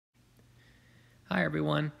Hi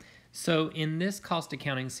everyone. So in this cost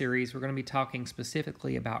accounting series, we're going to be talking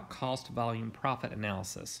specifically about cost volume profit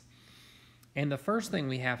analysis. And the first thing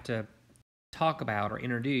we have to talk about or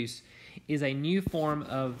introduce is a new form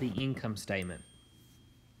of the income statement.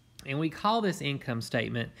 And we call this income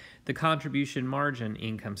statement the contribution margin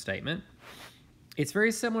income statement. It's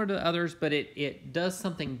very similar to others, but it does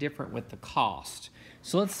something different with the cost.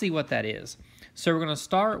 So let's see what that is. So we're going to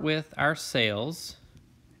start with our sales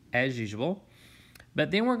as usual. But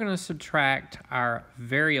then we're going to subtract our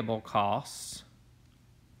variable costs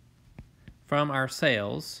from our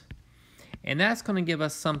sales, and that's going to give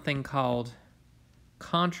us something called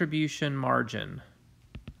contribution margin,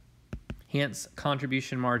 hence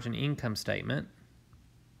contribution margin income statement.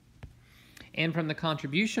 And from the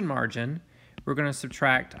contribution margin, we're going to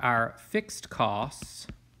subtract our fixed costs,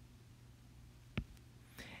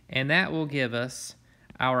 and that will give us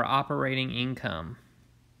our operating income.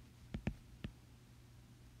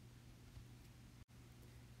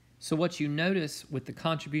 So what you notice with the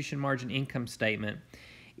contribution margin income statement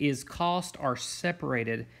is costs are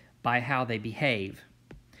separated by how they behave.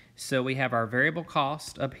 So we have our variable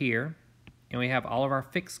cost up here, and we have all of our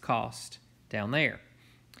fixed cost down there.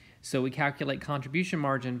 So we calculate contribution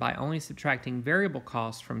margin by only subtracting variable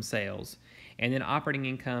costs from sales, and then operating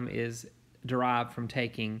income is derived from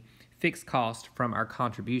taking fixed cost from our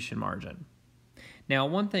contribution margin. Now,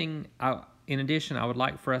 one thing in addition I would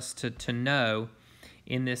like for us to know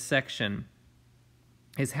in this section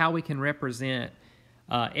is how we can represent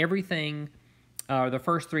everything, the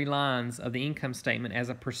first three lines of the income statement as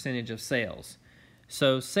a percentage of sales.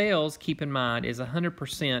 So sales, keep in mind, is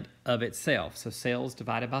 100% of itself. So sales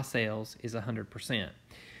divided by sales is 100%.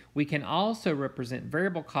 We can also represent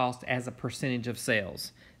variable cost as a percentage of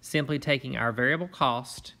sales. Simply taking our variable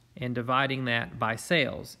cost and dividing that by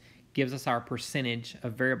sales gives us our percentage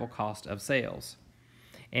of variable cost of sales.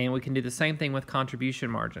 And we can do the same thing with contribution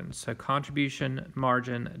margin. So contribution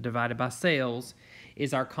margin divided by sales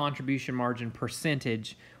is our contribution margin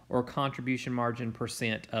percentage, or contribution margin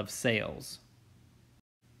percent of sales.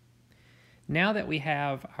 Now that we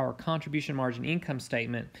have our contribution margin income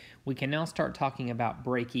statement, we can now start talking about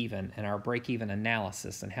break-even and our break-even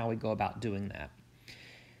analysis and how we go about doing that.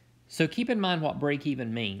 So keep in mind what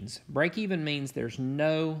break-even means. Break-even means there's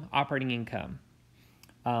no operating income.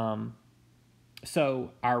 So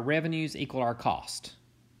our revenues equal our cost.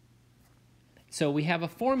 So we have a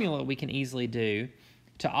formula we can easily do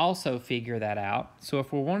to also figure that out. So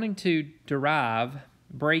if we're wanting to derive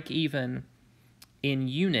break even in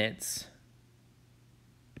units,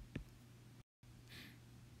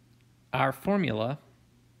 our formula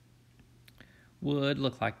would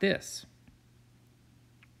look like this.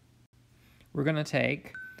 We're going to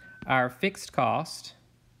take our fixed cost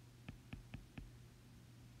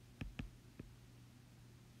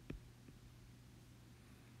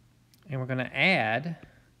and we're going to add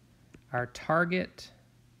our target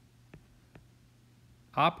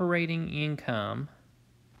operating income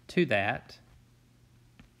to that.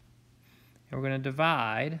 And we're going to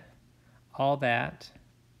divide all that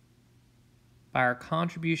by our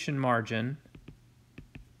contribution margin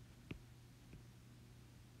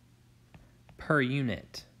per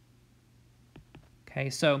unit. Okay,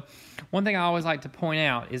 so one thing I always like to point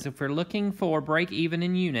out is if we're looking for break even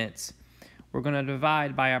in units, we're going to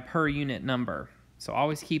divide by a per unit number. So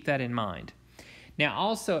always keep that in mind. Now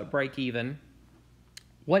also at break even,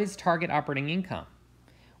 what is target operating income?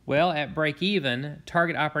 Well, at break even,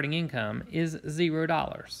 target operating income is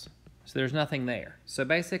 $0. So there's nothing there. So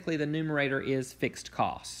basically the numerator is fixed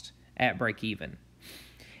cost at break even.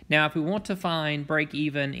 Now if we want to find break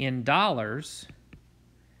even in dollars,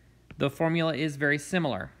 the formula is very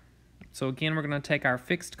similar. So again, we're going to take our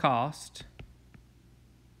fixed cost.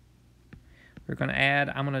 We're going to add,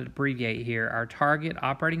 I'm going to abbreviate here, our target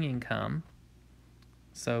operating income.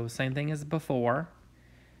 So same thing as before.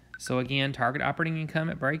 So again, target operating income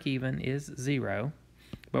at break even is 0.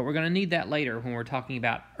 But we're going to need that later when we're talking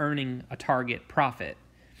about earning a target profit.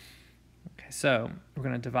 Okay, so we're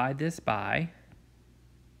going to divide this by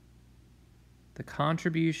the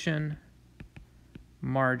contribution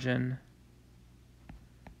margin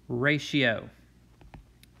ratio.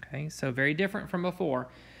 Okay, so very different from before.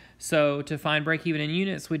 So to find break-even in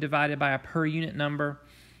units, we divide it by a per unit number.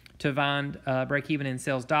 To find break-even in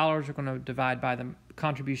sales dollars, we're going to divide by the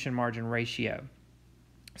contribution margin ratio.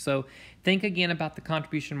 So think again about the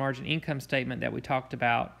contribution margin income statement that we talked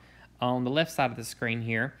about on the left side of the screen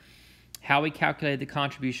here, how we calculated the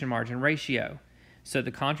contribution margin ratio. So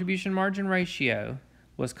the contribution margin ratio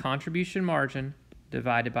was contribution margin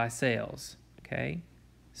divided by sales. Okay,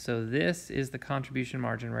 so this is the contribution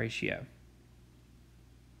margin ratio.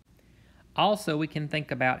 Also, we can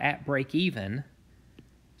think about at break even.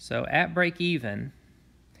 So at break even,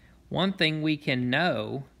 one thing we can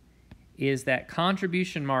know is that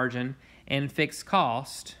contribution margin and fixed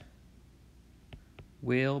cost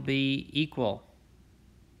will be equal,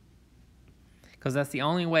 because that's the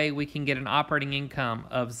only way we can get an operating income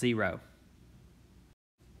of 0.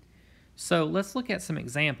 So let's look at some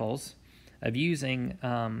examples of using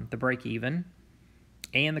the break-even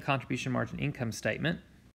and the contribution margin income statement.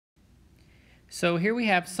 So here we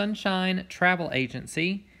have Sunshine Travel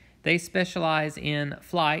Agency. They specialize in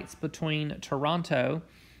flights between Toronto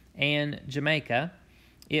and Jamaica.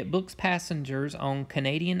 It books passengers on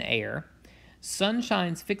Canadian Air.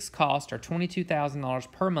 Sunshine's fixed costs are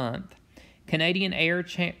 $22,000 per month. Canadian Air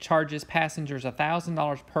charges passengers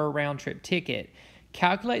 $1,000 per round-trip ticket.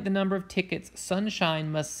 Calculate the number of tickets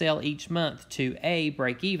Sunshine must sell each month to A,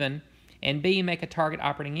 break even, and B, make a target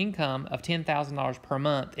operating income of $10,000 per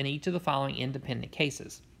month in each of the following independent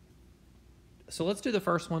cases. So let's do the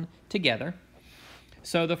first one together.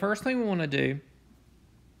 So the first thing we want to do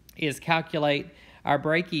is calculate our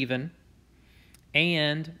break even,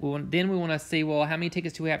 and then we want to see, well, how many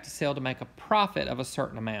tickets do we have to sell to make a profit of a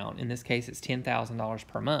certain amount? In this case, it's $10,000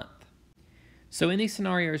 per month. So in these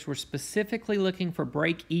scenarios, we're specifically looking for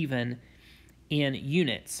break even in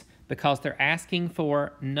units because they're asking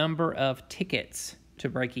for number of tickets to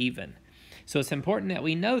break even. So it's important that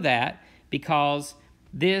we know that, because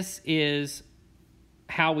this is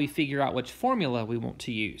how we figure out which formula we want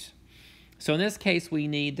to use. So in this case, we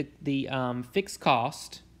need the fixed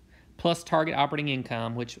cost plus target operating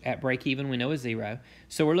income, which at break even we know is 0.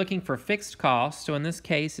 So we're looking for fixed cost. So in this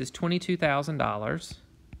case is $22,000.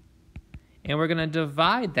 And we're going to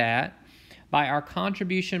divide that by our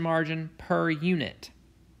contribution margin per unit.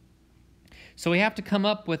 So we have to come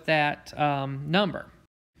up with that number.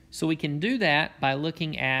 So we can do that by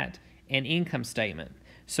looking at an income statement.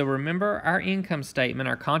 So remember our income statement,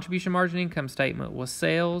 our contribution margin income statement was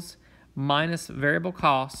sales minus variable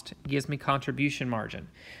cost gives me contribution margin.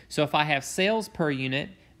 So if I have sales per unit,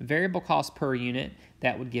 variable cost per unit,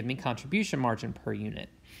 that would give me contribution margin per unit.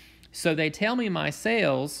 So they tell me my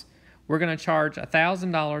sales, we're going to charge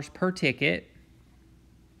 $1,000 per ticket,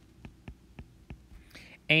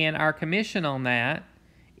 and our commission on that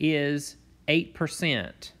is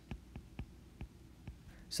 8%.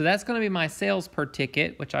 So that's going to be my sales per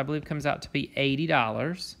ticket, which I believe comes out to be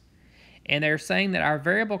 $80. And they're saying that our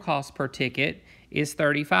variable cost per ticket is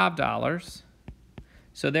 $35.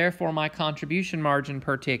 So therefore, my contribution margin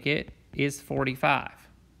per ticket is $45.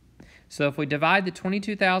 So if we divide the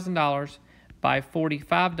 $22,000 by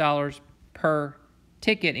 $45 per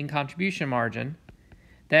ticket in contribution margin,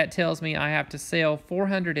 that tells me I have to sell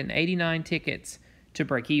 489 tickets to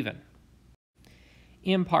break even.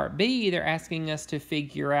 In Part B, they're asking us to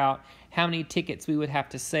figure out how many tickets we would have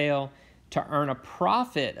to sell to earn a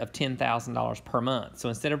profit of $10,000 per month. So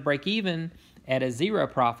instead of break even at a 0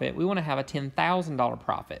 profit, we want to have a $10,000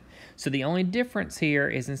 profit. So the only difference here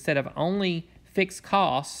is instead of only fixed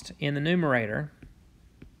cost in the numerator,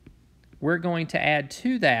 we're going to add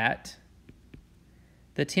to that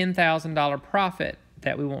the $10,000 profit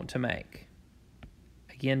that we want to make.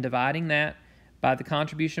 Again, dividing that by the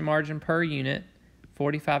contribution margin per unit,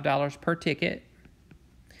 $45 per ticket.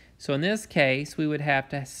 So in this case, we would have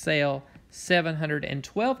to sell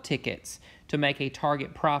 712 tickets to make a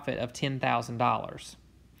target profit of $10,000.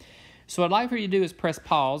 So what I'd like for you to do is press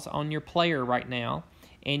pause on your player right now,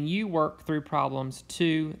 and you work through problems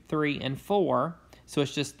 2, 3, and 4. So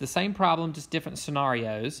it's just the same problem, just different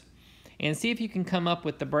scenarios. And see if you can come up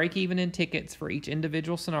with the break-even in tickets for each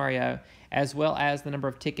individual scenario, as well as the number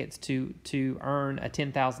of tickets to earn a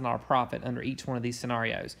 $10,000 profit under each one of these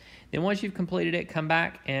scenarios. Then once you've completed it, come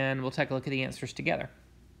back and we'll take a look at the answers together.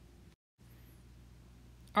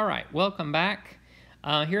 All right, welcome back.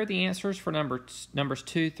 Here are the answers for numbers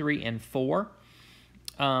 2, 3, and 4.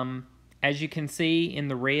 As you can see in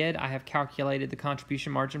the red, I have calculated the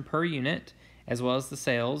contribution margin per unit, as well as the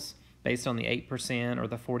sales, based on the 8% or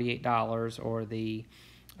the $48 or the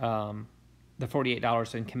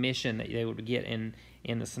 $48 in commission that they would get in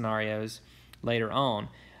the scenarios later on.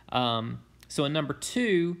 So in number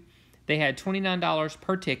 2, they had $29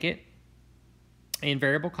 per ticket in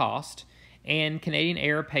variable cost, and Canadian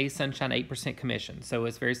Air pays Sunshine 8% commission. So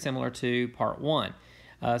it's very similar to Part 1.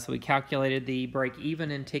 So we calculated the break-even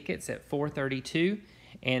in tickets at $432.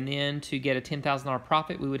 And then to get a $10,000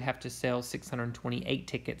 profit, we would have to sell 628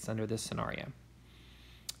 tickets under this scenario.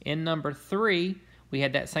 In number 3, we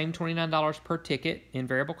had that same $29 per ticket in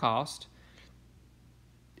variable cost.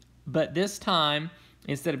 But this time,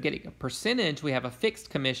 instead of getting a percentage, we have a fixed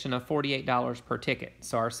commission of $48 per ticket.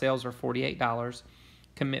 So our sales are $48.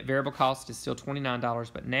 Variable cost is still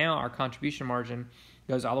 $29, but now our contribution margin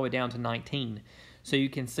goes all the way down to $19. So you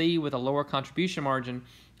can see with a lower contribution margin,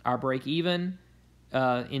 our break even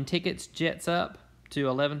in tickets jets up to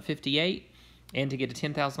 $11.58, and to get a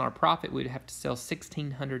 $10,000 profit, we'd have to sell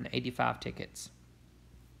 1,685 tickets.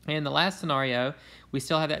 And the last scenario, we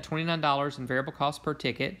still have that $29 in variable cost per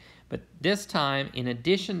ticket, but this time, in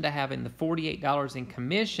addition to having the $48 in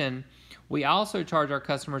commission, we also charge our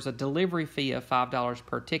customers a delivery fee of $5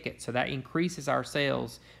 per ticket. So that increases our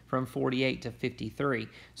sales from 48 to 53.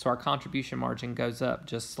 So our contribution margin goes up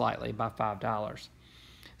just slightly by $5.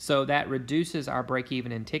 So that reduces our break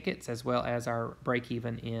even in tickets as well as our break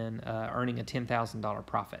even in earning a $10,000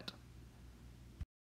 profit.